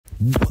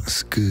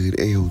What's good,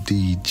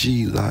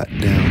 AODG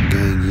Lockdown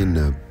Gang in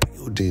the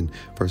building.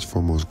 First and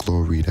foremost,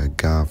 glory to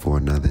God for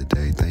another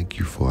day. Thank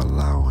you for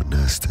allowing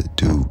us to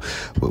do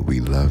what we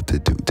love to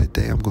do.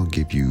 Today, I'm going to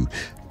give you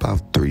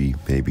about 3,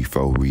 maybe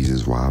 4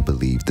 reasons why I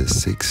believe the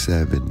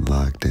 6-7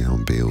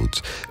 lockdown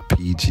builds,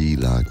 PG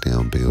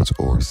lockdown builds,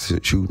 or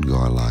shooting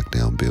guard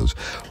lockdown builds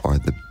are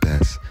the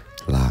best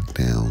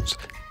lockdowns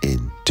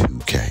in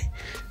 2K.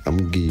 I'm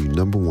going to give you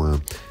number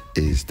 1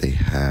 is they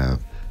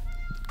have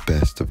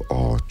best of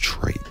all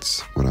traits.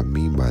 What I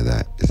mean by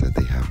that is that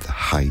they have the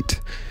height,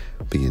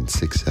 being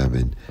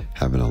 6'7",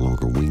 having a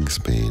longer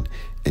wingspan,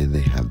 and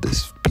they have the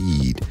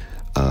speed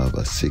of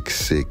a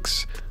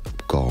 6'6"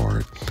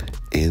 guard,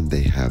 and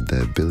they have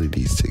the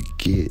abilities to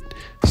get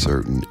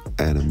certain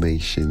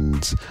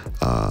animations,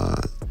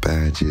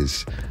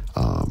 badges.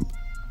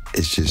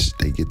 It's just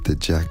they get the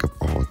jack of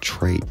all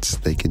traits.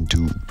 They can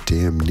do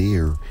damn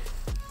near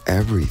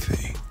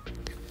everything.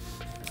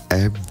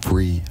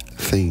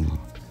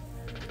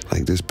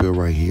 Like this build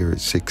right here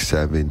is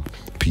 6'7"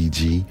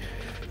 PG,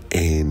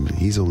 and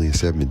he's only a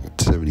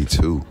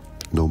 772.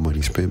 No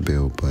money spent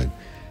build, but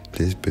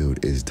this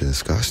build is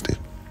disgusting.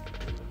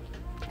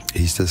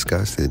 He's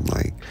disgusting.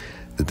 Like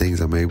the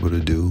things I'm able to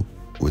do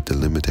with the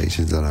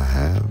limitations that I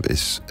have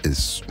is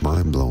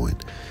mind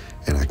blowing,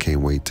 and I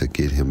can't wait to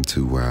get him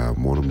to where I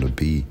want him to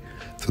be,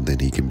 so then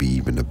he can be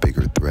even a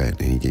bigger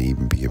threat, and he can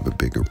even be a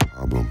bigger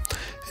problem.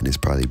 And it's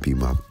probably be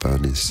my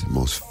funnest,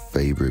 most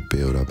favorite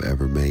build I've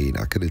ever made.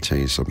 I could have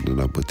changed something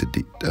up with the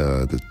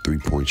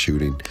 3-point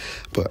shooting,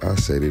 but I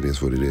said it is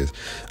what it is.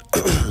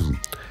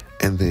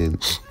 And then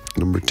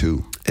number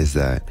 2 is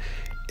that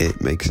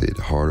it makes it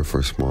harder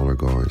for smaller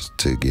guards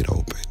to get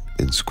open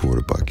and score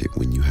the bucket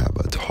when you have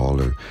a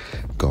taller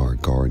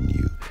guard guarding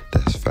you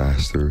that's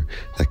faster,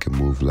 that can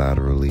move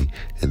laterally,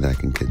 and that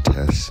can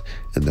contest,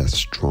 and that's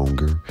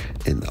stronger,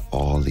 and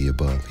all the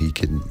above. He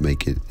can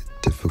make it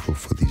difficult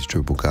for these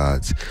dribble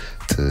gods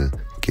to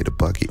get a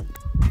bucket.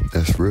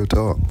 That's real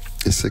talk.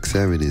 His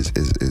 6'7"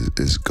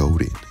 is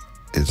goated.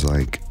 It's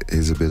like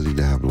his ability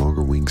to have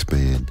longer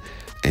wingspan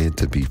and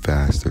to be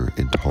faster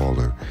and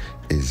taller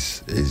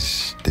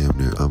is damn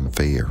near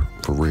unfair.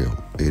 For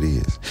real, it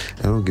is.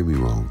 Now, don't get me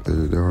wrong,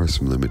 there are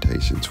some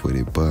limitations with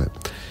it,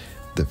 but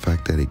the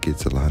fact that it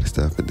gets a lot of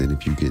stuff, and then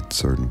if you get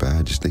certain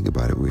badges, think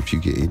about it. If you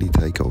get any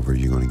takeover,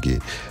 you're going to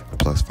get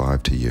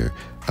 +5 to your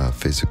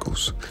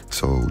physicals.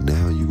 So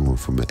now you're going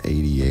from an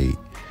 88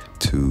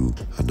 to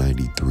a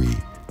 93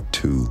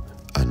 to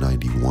a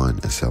 91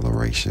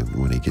 acceleration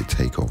when they get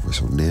takeover.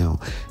 So now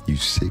you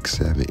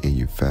 6'7" and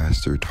you're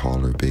faster,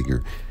 taller,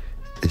 bigger.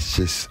 It's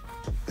just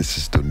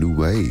a new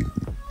wave.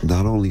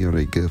 Not only are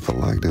they good for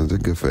lockdowns, they're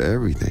good for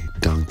everything.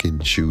 Dunking,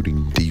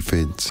 shooting,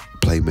 defense,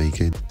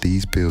 playmaking.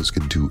 These builds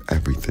can do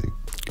everything.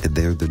 And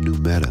they're the new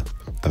meta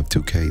of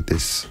 2K.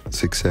 This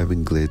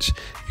 6'7" glitch,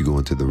 you go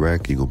into the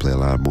rec, you're going to play a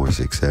lot more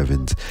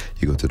 6'7s.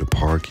 You go to the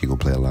park, you're going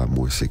to play a lot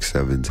more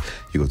 6'7s.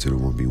 You go to the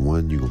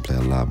 1v1, you're going to play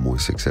a lot more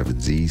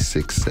 6'7s. These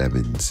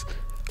 6'7s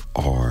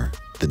are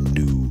the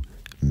new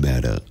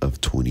meta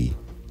of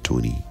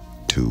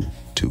 2022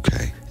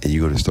 2K. And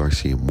you're going to start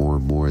seeing more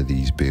and more of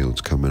these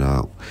builds coming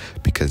out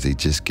because they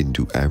just can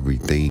do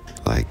everything.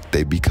 Like,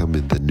 they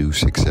becoming the new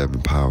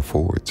 6'7" power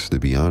forwards, to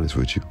be honest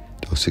with you.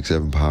 Those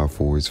 6'7" power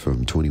forwards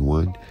from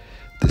 21,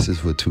 this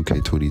is what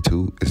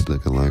 2K22 is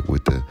looking like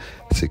with the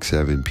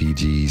 6'7"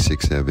 PG,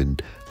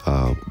 6'7"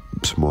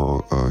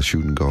 small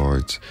shooting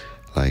guards.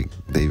 Like,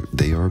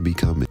 they are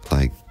becoming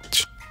like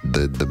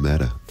the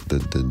meta.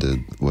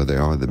 Well, they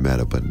are the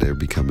meta, but they're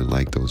becoming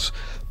like those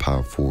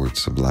power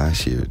forwards of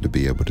last year to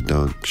be able to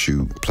dunk,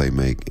 shoot, play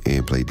make,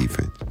 and play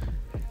defense,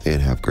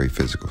 and have great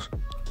physicals.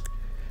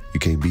 You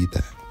can't beat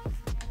that.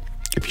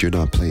 If you're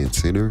not playing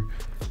center,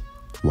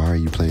 why are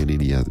you playing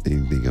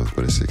anything else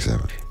but a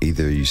 6'7"?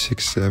 Either you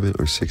 6'7"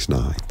 or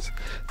 6'9s.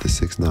 The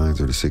 6'9s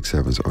or the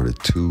 6'7s are the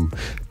 2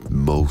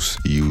 most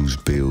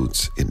used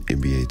builds in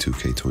NBA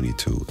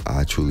 2K22.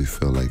 I truly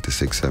feel like the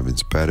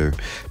 6'7's better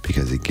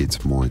because it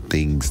gets more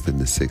things than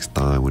the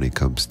 6'9 when it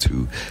comes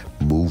to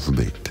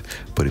movement.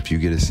 But if you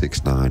get a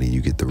 6'9 and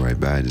you get the right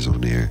badges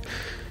on there,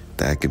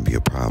 that can be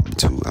a problem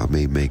too. I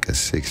may make a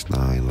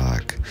 6'9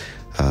 lock,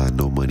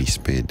 no money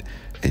spent,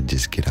 and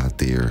just get out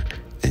there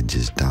and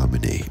just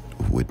dominate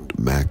with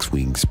max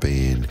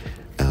wingspan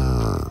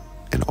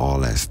and all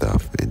that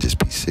stuff, and just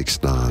be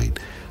 6'9",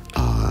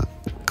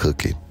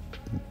 cooking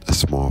a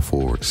small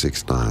forward,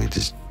 6'9",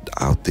 just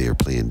out there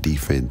playing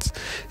defense,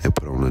 and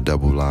put on a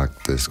double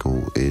lock that's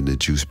going in the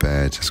juice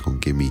badge that's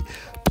going to give me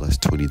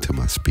 +20 to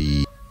my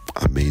speed.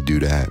 I may do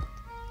that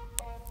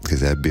because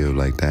that build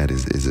like that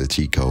is a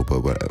cheat code,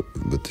 but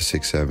with the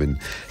 6'7",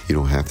 you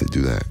don't have to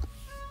do that.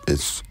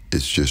 It's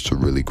just a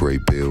really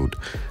great build,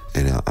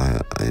 and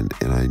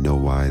I know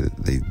why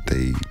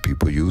they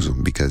people use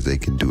them, because they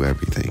can do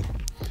everything.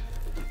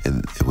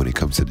 And when it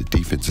comes to the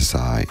defensive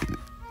side,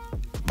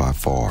 by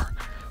far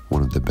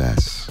one of the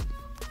best.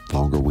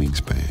 Longer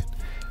wingspan,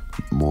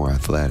 more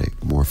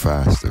athletic, more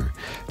faster,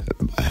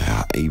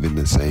 even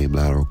the same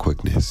lateral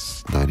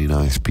quickness,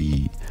 99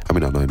 steals,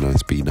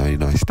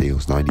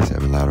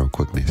 97 lateral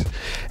quickness,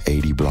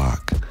 80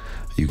 block.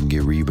 You can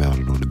get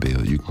rebounded on the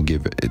build. You can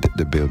give it,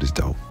 the build is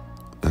dope.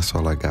 That's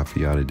all I got for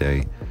y'all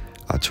today.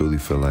 I truly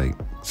feel like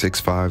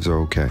 6'5s are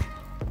okay,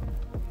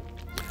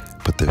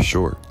 but they're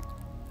short,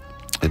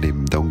 and they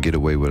don't get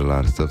away with a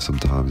lot of stuff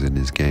sometimes in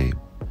this game.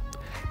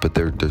 But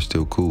they're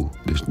still cool.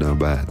 They're not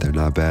bad. They're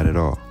not bad at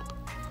all.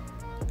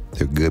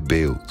 They're good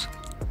builds.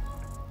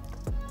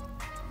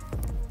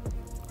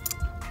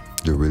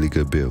 They're really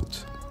good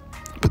builds.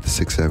 But the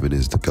 6'7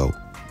 is the GOAT.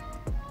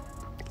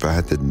 If I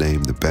had to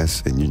name the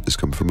best, and it's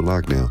coming from a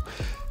lockdown,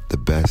 the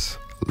best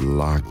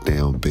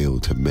lockdown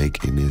build to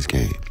make in this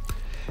game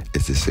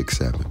is the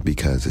 6'7,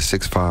 because the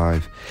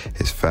 6'5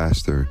 is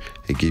faster.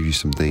 It gives you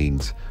some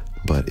things,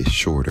 but it's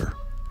shorter.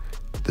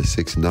 The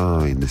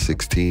 6'9, the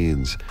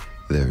 6'10s,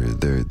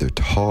 they're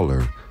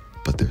taller,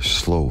 but they're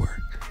slower.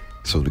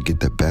 So to get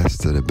the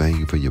best of the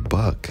bang for your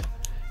buck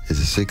is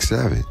a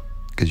 6'7,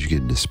 because you're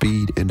getting the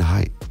speed and the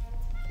height.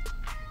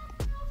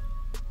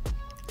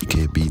 You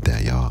can't beat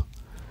that, y'all.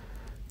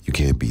 You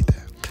can't beat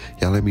that.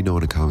 Y'all let me know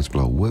in the comments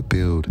below, what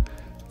build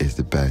is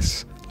the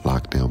best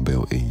lockdown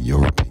build in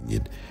your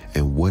opinion?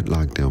 And what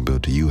lockdown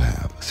build do you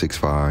have?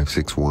 6'5,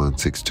 6'1,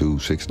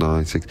 6'2,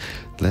 6'9, 6.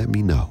 Let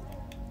me know.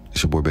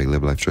 It's your boy Bang,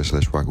 live life, stress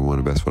less, rockin' one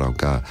of the best without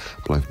God.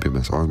 My life,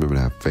 PMS. Always remember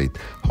to have faith,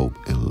 hope,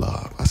 and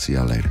love. I'll see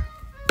y'all later.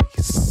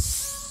 Peace.